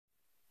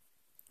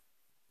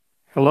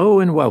Hello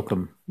and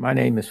welcome. My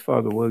name is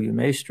Father William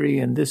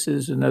Maestri, and this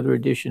is another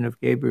edition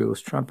of Gabriel's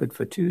Trumpet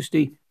for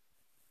Tuesday,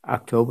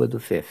 October the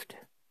 5th.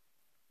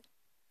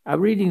 Our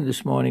reading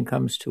this morning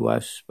comes to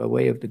us by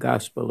way of the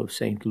Gospel of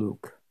St.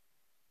 Luke,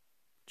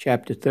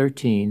 chapter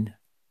 13,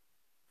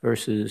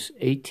 verses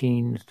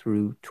 18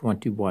 through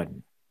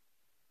 21.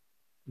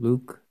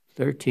 Luke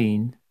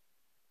 13,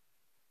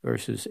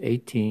 verses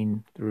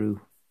 18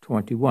 through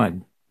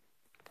 21.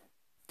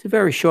 It's a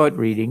very short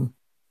reading,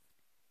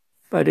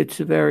 but it's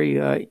a very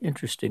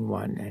interesting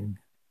one and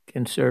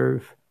can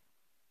serve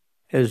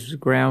as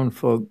ground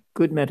for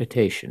good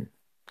meditation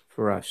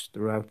for us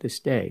throughout this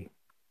day.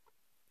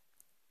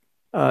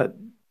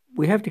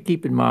 We have to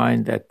keep in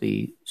mind that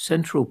the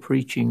central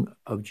preaching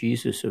of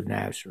Jesus of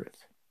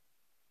Nazareth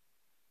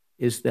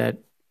is that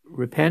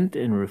repent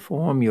and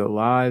reform your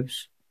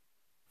lives,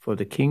 for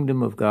the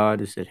kingdom of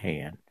God is at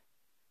hand.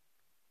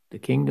 The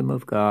kingdom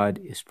of God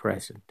is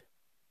present.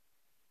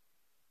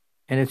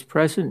 And it's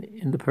present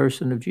in the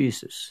person of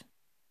Jesus.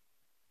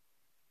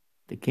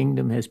 The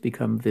kingdom has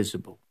become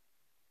visible.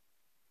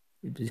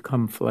 It has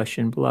become flesh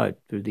and blood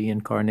through the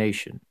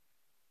incarnation.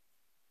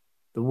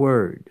 The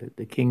Word,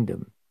 the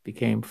kingdom,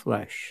 became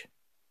flesh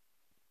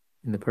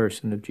in the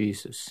person of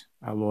Jesus,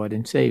 our Lord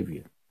and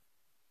Savior.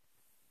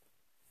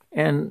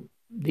 And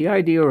the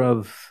idea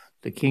of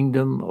the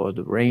kingdom or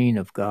the reign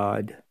of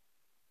God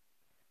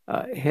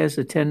has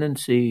a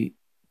tendency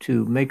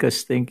to make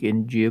us think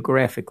in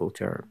geographical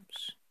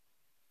terms.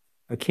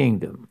 A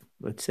kingdom,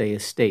 let's say a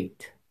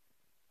state,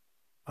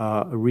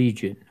 a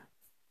region,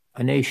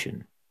 a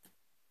nation.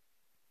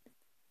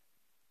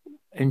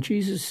 And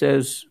Jesus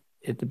says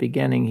at the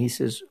beginning, he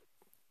says,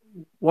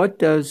 what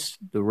does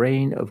the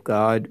reign of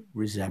God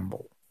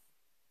resemble?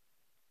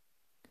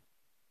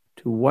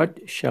 To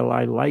what shall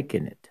I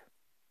liken it?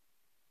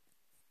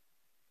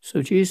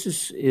 So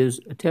Jesus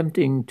is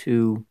attempting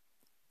to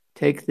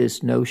take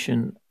this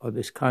notion or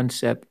this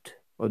concept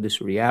or this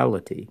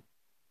reality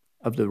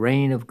of the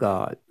reign of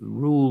God, the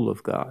rule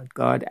of God,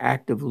 God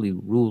actively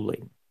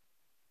ruling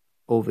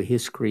over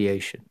his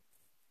creation.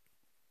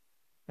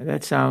 And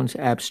that sounds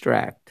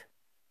abstract.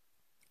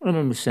 And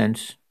in a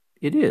sense,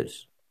 it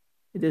is.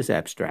 It is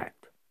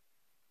abstract.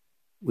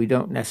 We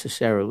don't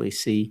necessarily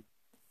see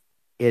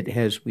it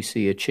as we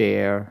see a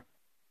chair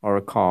or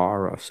a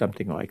car or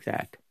something like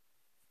that.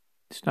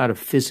 It's not a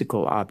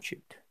physical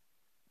object.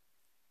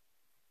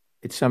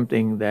 It's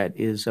something that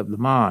is of the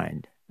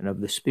mind and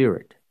of the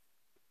spirit.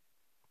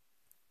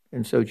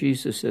 And so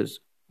Jesus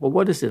says, well,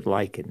 what is it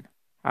liken?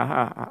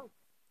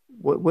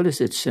 What is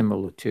it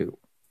similar to?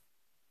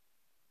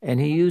 And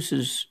he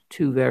uses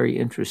two very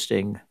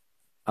interesting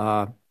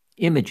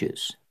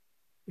images,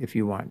 if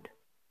you want,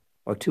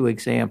 or two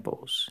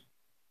examples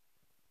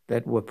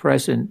that were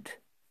present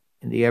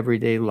in the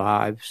everyday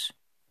lives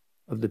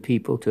of the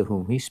people to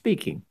whom he's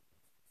speaking.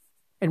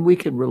 And we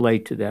can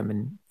relate to them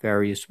in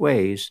various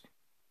ways,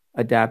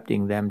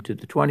 adapting them to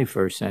the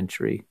 21st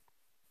century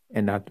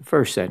and not the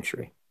first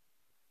century.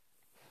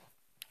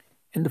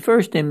 In the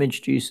first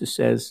image, Jesus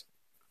says,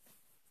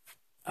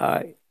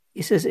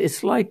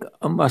 it's like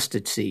a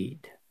mustard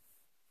seed,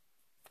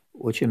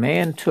 which a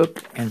man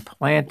took and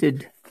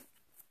planted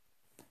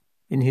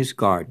in his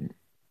garden.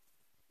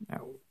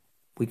 Now,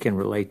 we can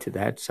relate to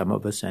that, some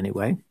of us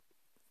anyway.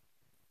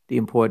 The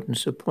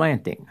importance of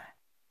planting.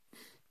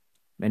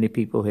 Many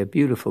people have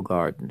beautiful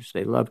gardens.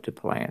 They love to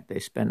plant. They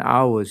spend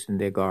hours in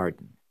their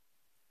garden.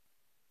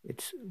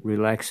 It's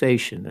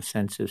relaxation, a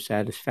sense of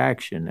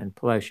satisfaction and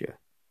pleasure.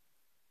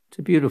 It's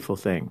a beautiful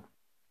thing.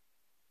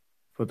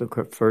 For the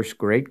first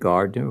great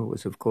gardener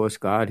was, of course,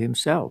 God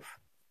himself,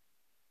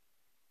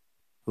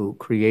 who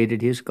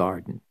created his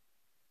garden.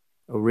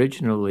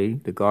 Originally,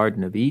 the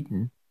Garden of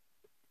Eden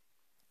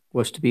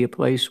was to be a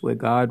place where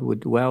God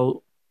would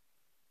dwell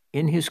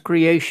in his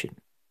creation.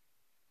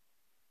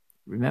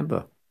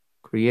 Remember,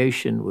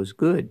 creation was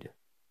good,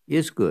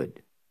 is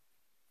good.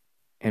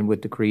 And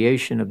with the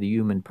creation of the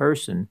human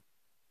person,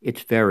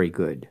 it's very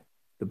good,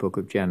 the book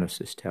of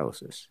Genesis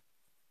tells us.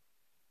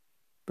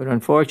 But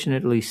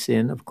unfortunately,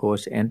 sin, of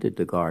course, entered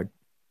the garden,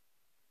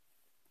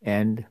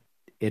 and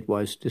it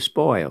was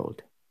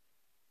despoiled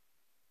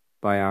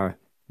by our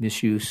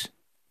misuse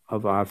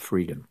of our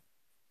freedom.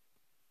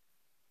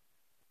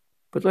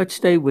 But let's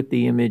stay with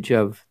the image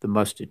of the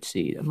mustard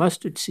seed. A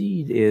mustard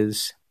seed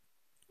is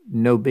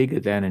no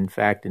bigger than, in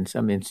fact, in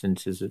some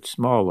instances it's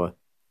smaller,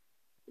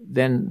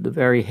 than the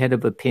very head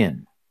of a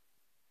pin.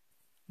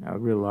 Now, I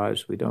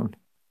realize we don't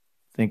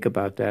think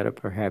about that or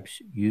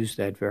perhaps use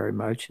that very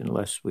much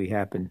unless we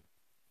happen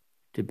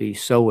to be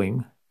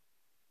sewing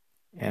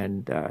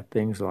and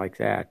things like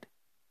that.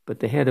 But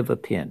the head of a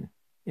pin.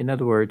 In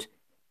other words,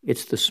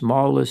 it's the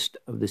smallest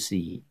of the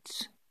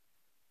seeds.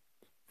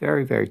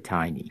 Very, very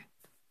tiny.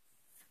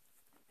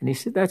 And he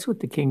said that's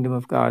what the kingdom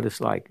of God is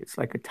like. It's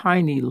like a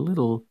tiny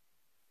little,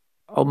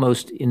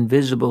 almost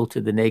invisible to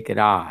the naked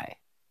eye.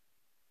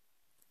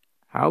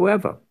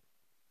 However,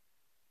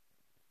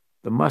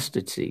 the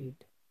mustard seed,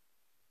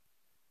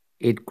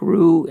 it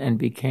grew and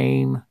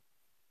became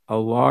a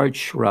large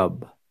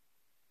shrub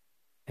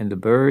and the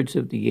birds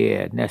of the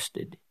air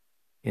nested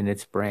in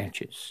its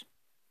branches.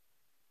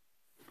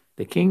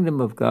 The kingdom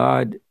of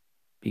God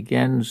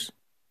begins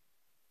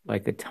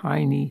like a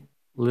tiny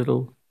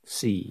little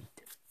seed.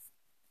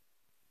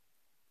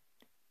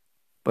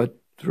 But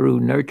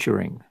through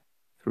nurturing,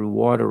 through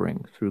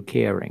watering, through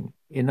caring,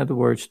 in other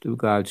words, through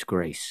God's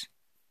grace,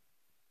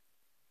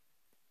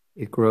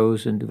 it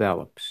grows and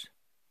develops.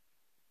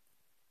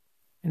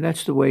 And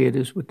that's the way it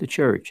is with the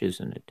church,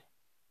 isn't it?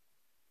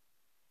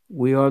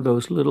 We are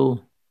those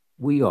little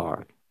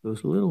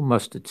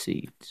mustard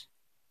seeds.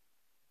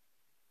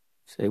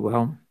 Say,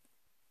 well,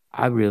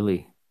 I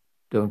really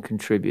don't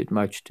contribute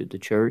much to the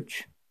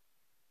church.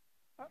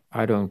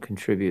 I don't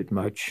contribute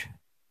much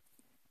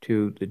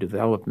to the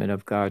development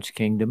of God's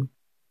kingdom.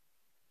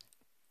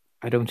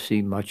 I don't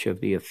see much of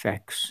the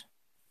effects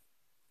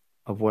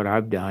of what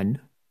I've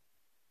done.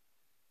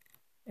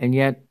 And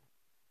yet,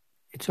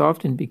 it's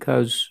often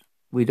because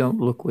we don't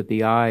look with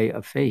the eye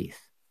of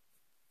faith,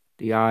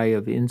 the eye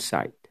of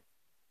insight.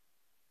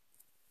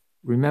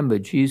 Remember,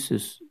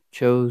 Jesus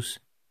chose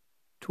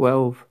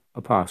 12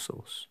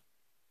 apostles.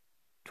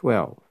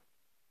 12.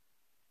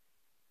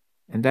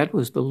 And that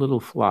was the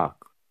little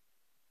flock.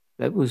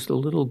 That was the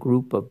little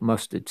group of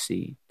mustard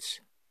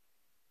seeds.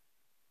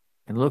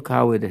 And look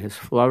how it has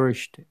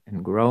flourished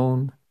and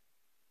grown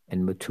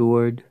and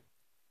matured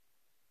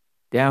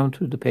down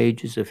through the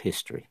pages of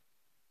history.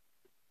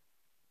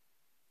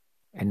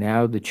 And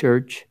now the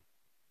church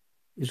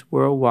is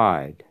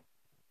worldwide.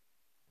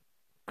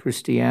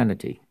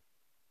 Christianity,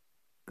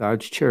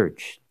 God's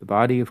church, the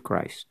body of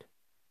Christ,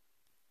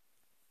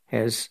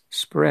 has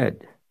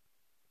spread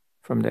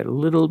from that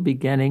little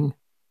beginning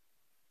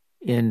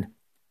in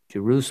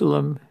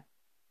Jerusalem,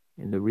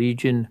 in the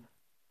region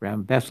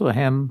around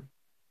Bethlehem,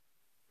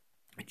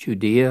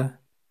 Judea,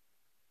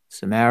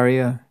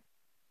 Samaria,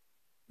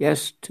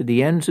 yes, to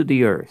the ends of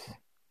the earth,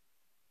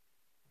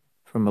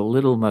 from a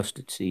little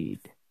mustard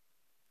seed,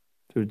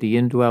 through the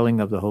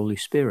indwelling of the Holy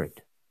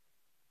Spirit.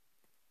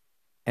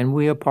 And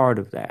we are part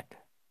of that.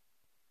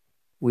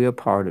 We are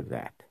part of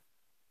that.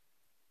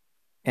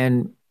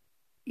 And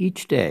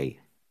each day,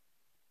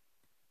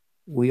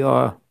 we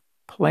are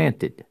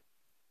planted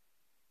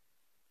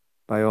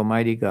by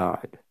Almighty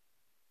God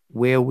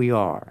where we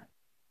are,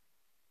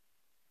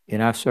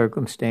 in our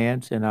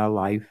circumstance, in our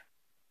life,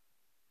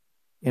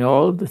 in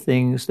all of the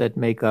things that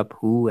make up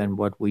who and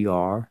what we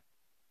are,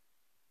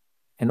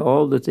 and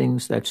all the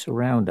things that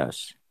surround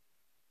us.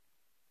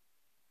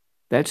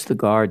 That's the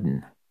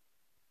garden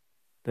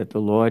that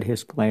the Lord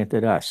has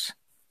planted us.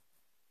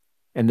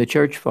 And the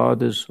church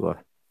fathers were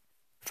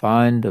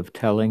fond of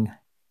telling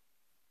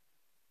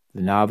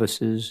the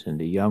novices and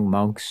the young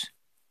monks,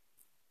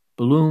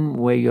 bloom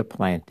where you're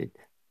planted.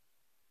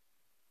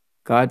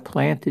 God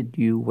planted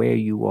you where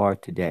you are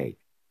today.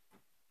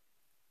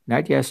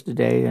 Not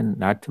yesterday and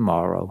not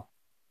tomorrow,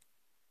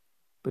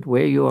 but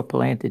where you are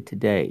planted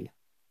today.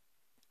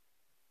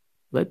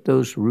 Let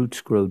those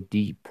roots grow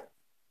deep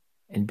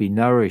and be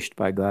nourished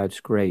by God's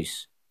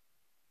grace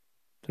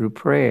through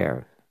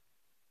prayer,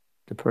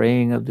 the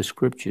praying of the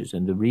Scriptures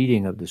and the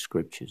reading of the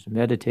Scriptures,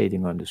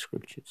 meditating on the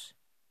Scriptures,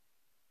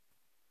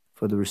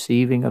 for the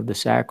receiving of the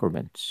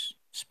sacraments,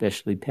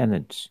 especially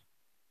penance,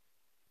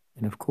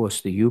 and of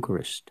course the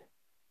Eucharist.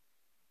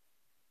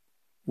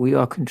 We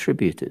are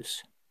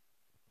contributors.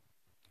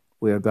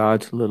 We are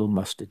God's little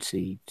mustard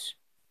seeds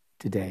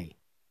today.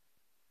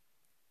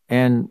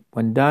 And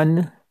when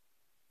done,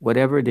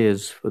 whatever it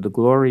is, for the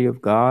glory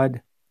of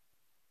God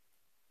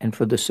and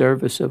for the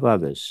service of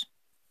others,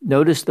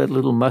 notice that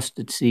little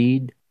mustard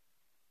seed,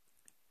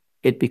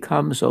 it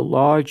becomes a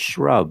large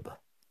shrub,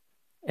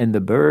 and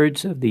the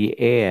birds of the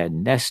air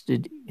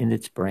nested in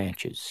its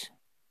branches.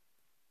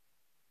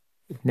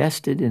 It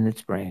nested in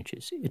its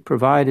branches. It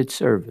provided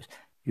service.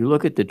 You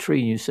look at the tree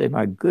and you say,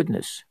 my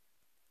goodness,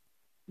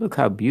 look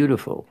how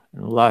beautiful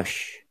and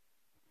lush.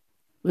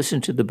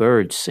 Listen to the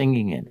birds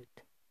singing in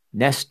it,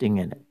 nesting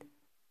in it,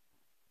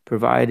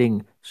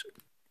 providing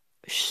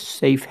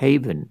safe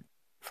haven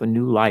for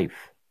new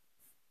life.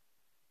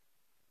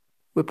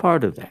 We're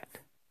part of that.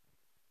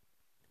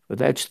 But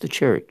that's the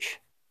church.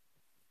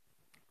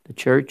 The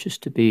church is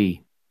to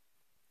be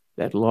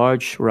that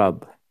large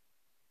shrub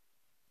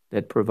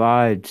that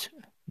provides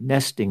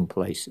nesting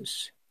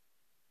places,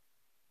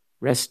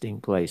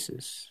 resting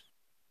places,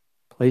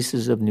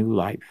 places of new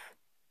life.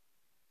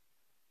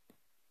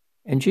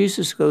 And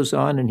Jesus goes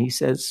on and he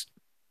says,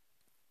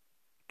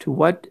 to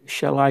what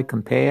shall I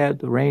compare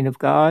the reign of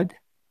God?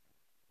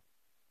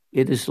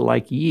 It is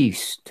like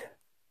yeast.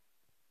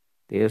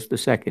 There's the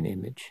second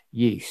image,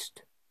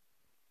 yeast.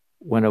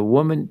 When a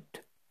woman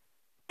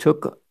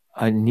took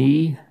a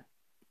knee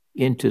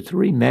into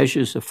 3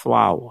 measures of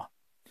flour,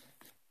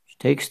 she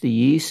takes the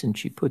yeast and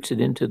she puts it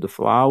into the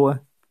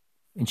flour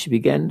and she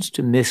begins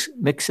to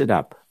mix it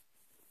up,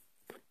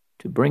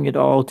 to bring it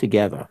all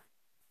together.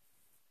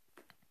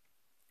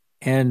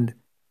 And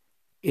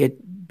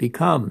it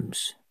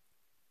becomes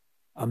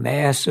a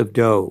mass of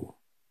dough,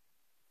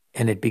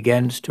 and it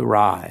begins to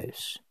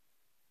rise.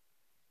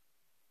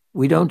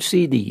 We don't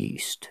see the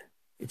yeast.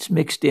 It's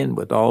mixed in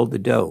with all the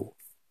dough.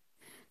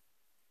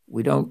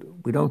 We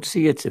don't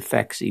see its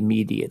effects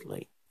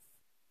immediately,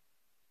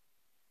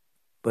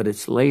 but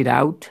it's laid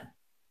out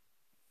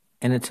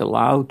and it's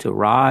allowed to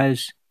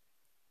rise,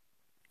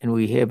 and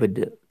we have a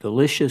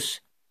delicious,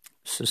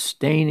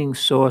 sustaining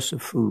source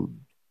of food.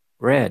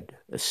 Bread,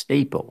 a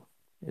staple,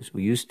 as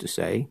we used to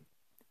say,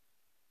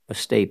 a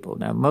staple.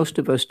 Now, most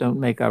of us don't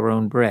make our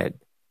own bread.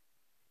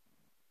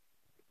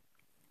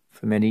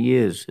 For many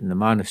years in the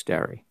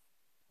monastery,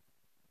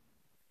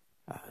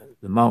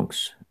 the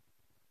monks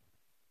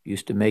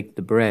used to make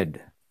the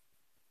bread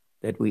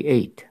that we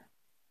ate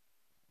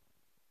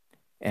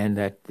and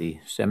that the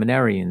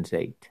seminarians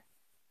ate.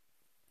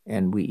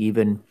 And we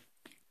even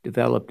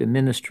developed a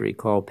ministry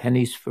called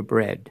Pennies for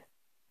Bread,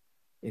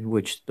 in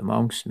which the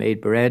monks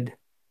made bread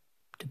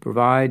to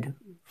provide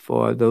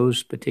for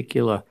those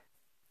particular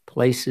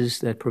places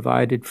that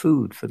provided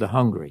food for the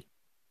hungry.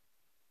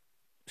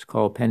 It's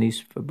called Pennies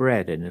for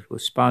Bread, and it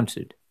was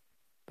sponsored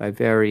by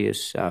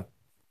various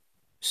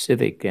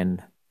civic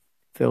and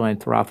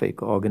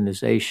philanthropic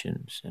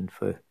organizations and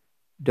for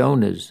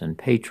donors and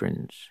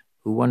patrons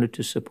who wanted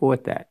to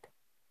support that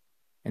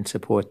and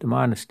support the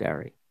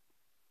monastery.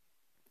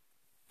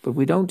 But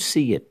we don't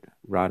see it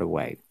right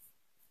away.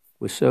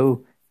 We're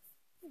so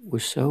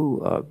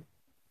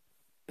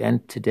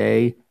bent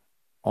today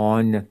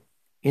on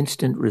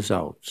instant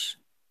results,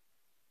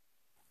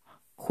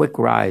 quick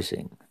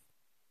rising,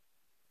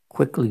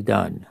 quickly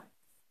done,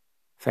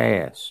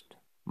 fast,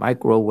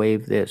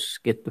 microwave this,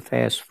 get the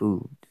fast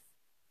food.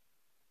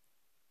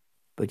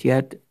 But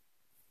yet,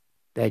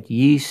 that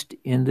yeast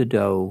in the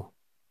dough,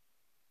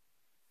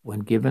 when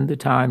given the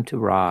time to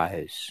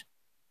rise,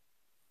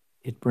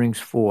 it brings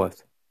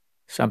forth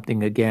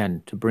something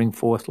again, to bring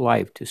forth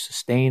life, to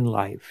sustain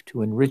life,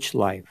 to enrich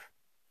life,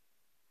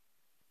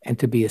 and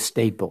to be a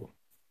staple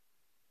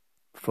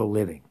for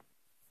living.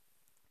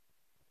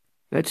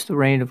 That's the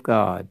reign of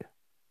God.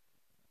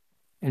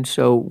 And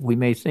so we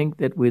may think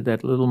that with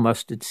that little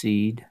mustard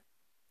seed,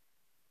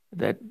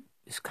 that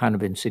is kind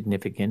of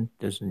insignificant,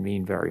 doesn't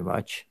mean very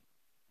much.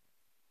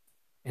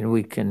 And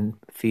we can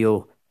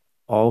feel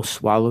all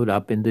swallowed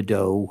up in the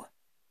dough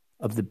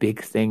of the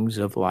big things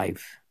of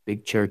life,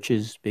 big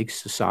churches, big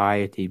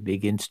society,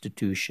 big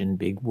institution,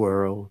 big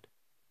world.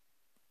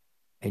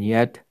 And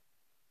yet,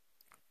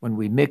 when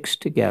we mix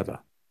together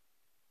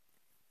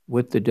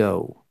with the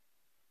dough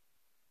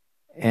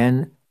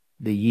and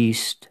the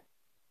yeast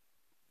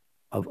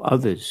of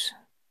others,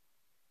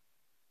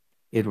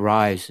 it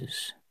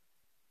rises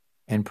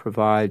and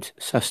provides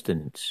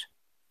sustenance,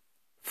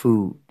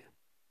 food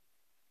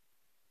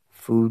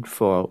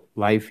for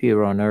life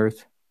here on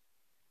earth,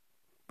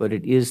 but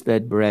it is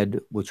that bread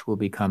which will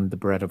become the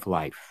bread of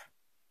life,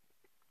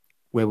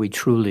 where we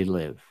truly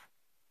live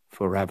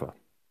forever.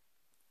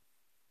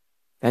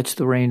 That's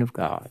the reign of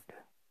God.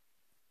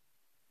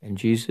 And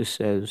Jesus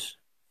says,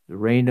 the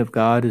reign of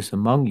God is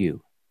among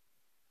you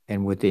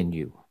and within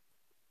you.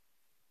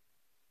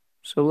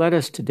 So let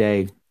us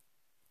today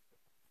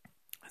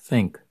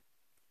think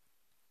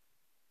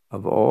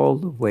of all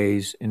the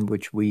ways in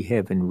which we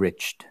have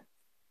enriched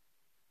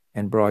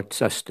and brought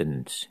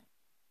sustenance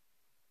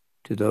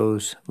to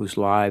those whose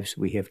lives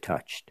we have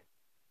touched.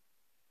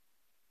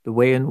 The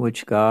way in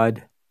which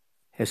God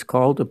has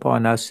called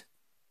upon us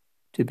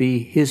to be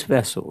his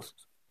vessels,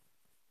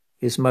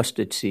 his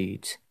mustard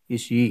seeds,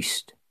 his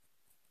yeast,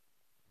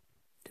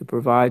 to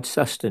provide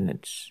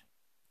sustenance,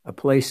 a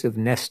place of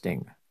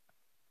nesting,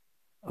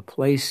 a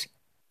place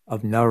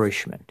of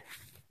nourishment.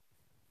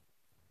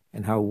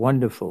 And how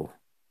wonderful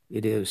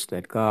it is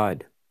that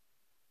God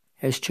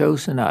has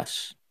chosen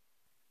us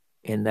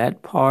in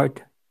that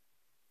part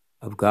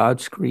of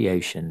God's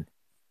creation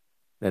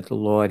that the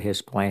Lord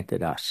has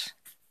planted us.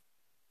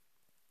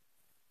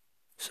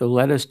 So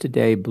let us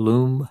today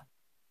bloom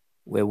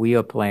where we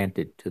are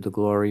planted to the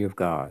glory of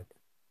God.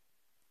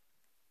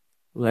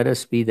 Let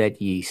us be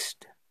that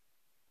yeast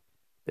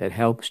that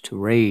helps to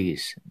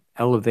raise,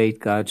 elevate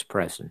God's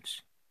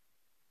presence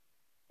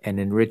and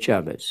enrich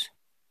others.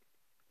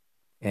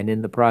 And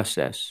in the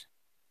process,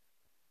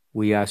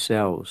 we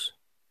ourselves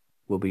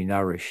will be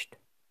nourished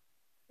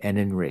and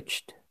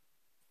enriched.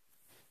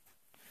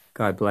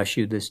 God bless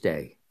you this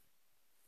day.